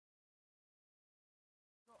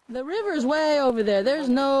The river's way over there. There's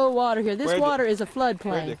no water here. This water is a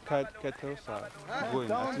floodplain. Where the kettles are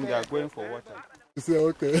going. I think they are going for water.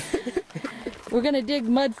 Okay. We're going to dig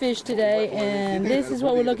mudfish today, and this is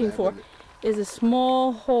what we're looking for. Is a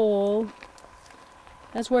small hole.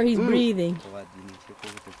 That's where he's breathing.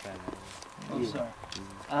 Oh, sorry.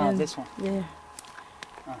 And this one. Yeah.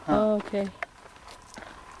 Okay.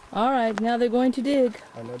 All right, now they're going to dig.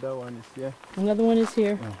 Another one is here. Another one is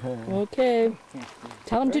here. Okay.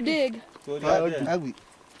 Tell him to dig.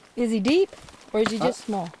 Is he deep or is he just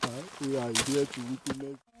small? We are here to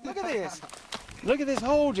witness. Look at this. Look at this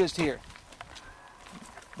hole just here.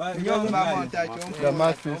 The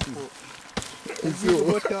mudfish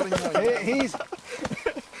is.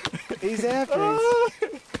 He's after us.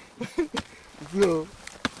 So,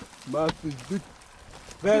 mudfish big.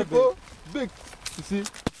 Very big. Big. You see?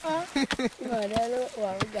 How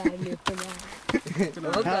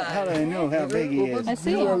do I know how big he is? I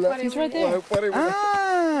see him. He's right there.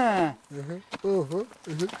 Ah! Oh,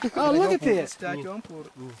 look at this.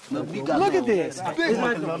 Look at this.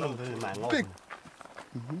 Big.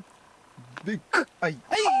 Big.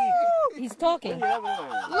 He's talking.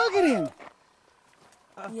 Look at him.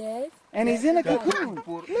 Yes. And he's in a cocoon.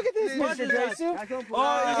 Look at this, Mr. Dresu.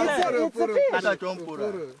 It's a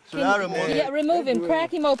fish. Yeah, remove him.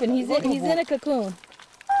 Crack him open. He's in a cocoon.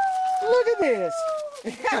 Look at this.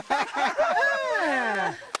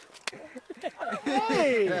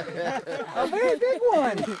 Hey, a very big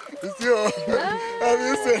one. Have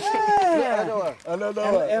you seen? Another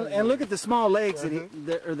one. And look at the small legs that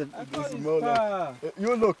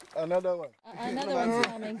You look, another one. Another one's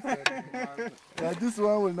coming. Now this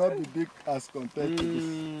one will not be big as compared to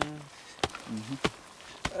this.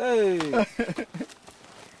 Hey.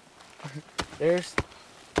 There's.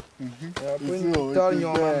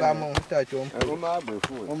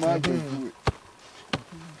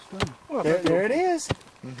 There it is.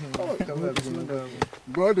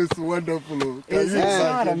 God is wonderful. Is it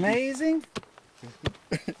not amazing?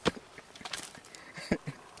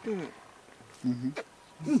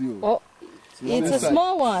 Oh, it's a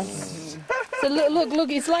small one. So look,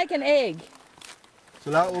 it's like an egg.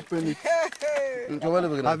 Shall I open it?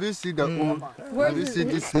 Have you seen the hole? Have you seen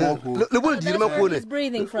this small hole? That's where he's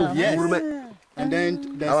breathing from. Yes. And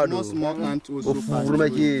then there's no small ant also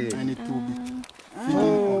and it will be feeding.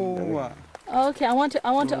 Okay, I want to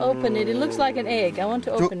open it. It looks like an egg. I want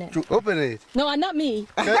to open it. Open it. No, not me.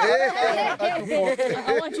 I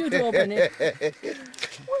want you to open it.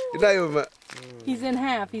 He's in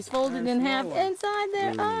half. He's folded in half inside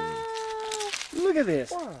there. Ah. Look at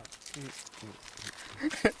this.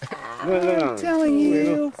 I'm telling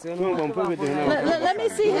you. Let me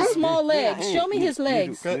see his small legs. Show me his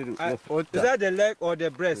legs. Is that the leg or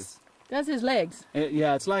the breast? That's his legs.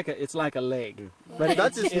 Yeah, it's like a leg. But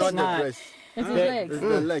that is not the breast. That's his legs. It's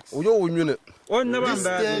the legs. Oh, never This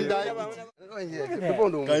thing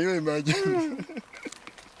can you imagine?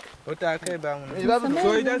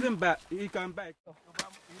 So he doesn't back. He can back.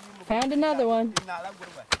 Found another one.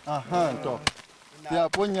 Yeah,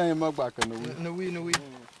 ponya him back and No, we.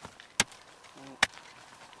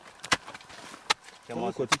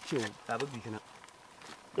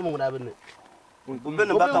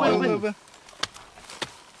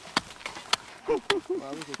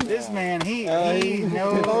 this man, he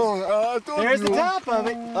knows. There's the top of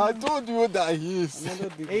it. I told you that he is.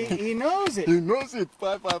 He knows it. He knows it.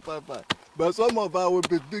 5. But some of us will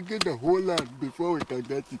be digging the whole land before we can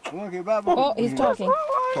get it. Oh, he's talking.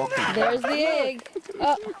 There's the egg.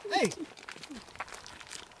 Oh. Hey.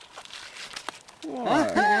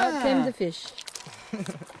 Out came the fish.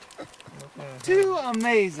 Too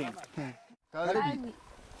amazing.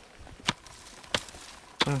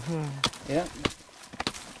 Yeah.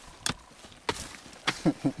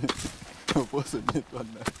 What's the name on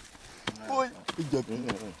that? Boy, He's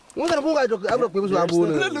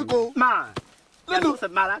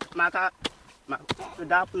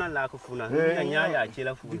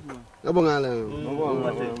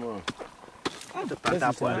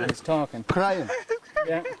talking. Crying.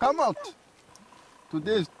 Yeah. Come out.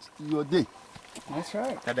 Today is your day. That's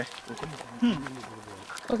right.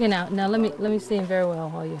 Okay, now let me see him very well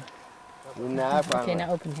while you. Okay,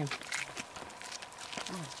 now open him.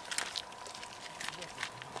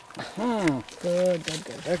 Good.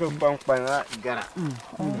 Okay. Okay.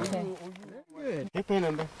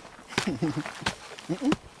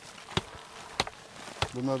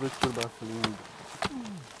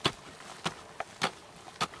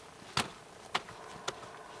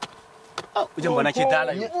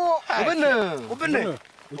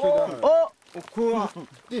 Oh,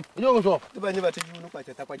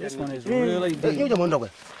 This one is really deep.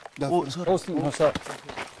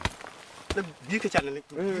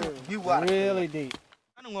 Really deep.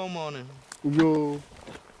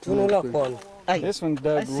 This one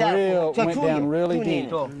went down really deep.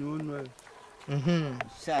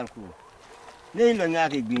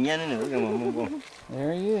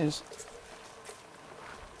 There he is.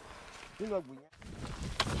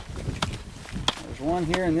 There's one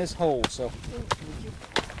here in this hole, so.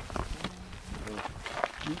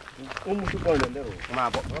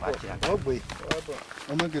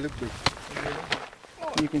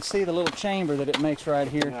 You can see the little chamber that it makes right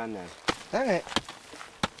here.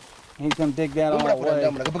 He's going to dig that all the way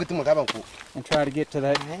and try to get to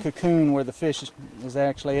that cocoon where the fish is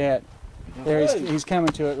actually at. There he's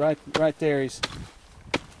coming to it right there.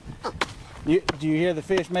 Do you hear the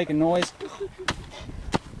fish making noise?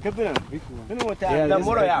 Yeah, this is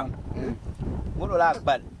a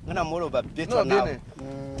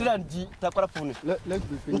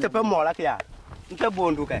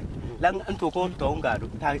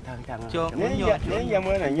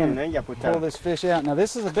pull this fish out. Now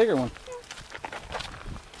this is a bigger one.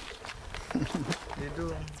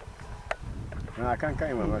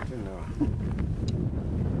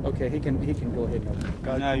 Okay, he can go ahead and open.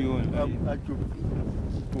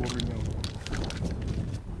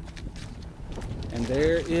 And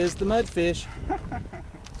there is the mudfish.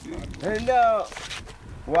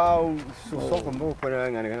 Wow.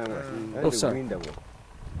 Oh, sorry.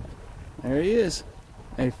 There he is.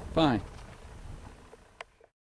 Hey, fine.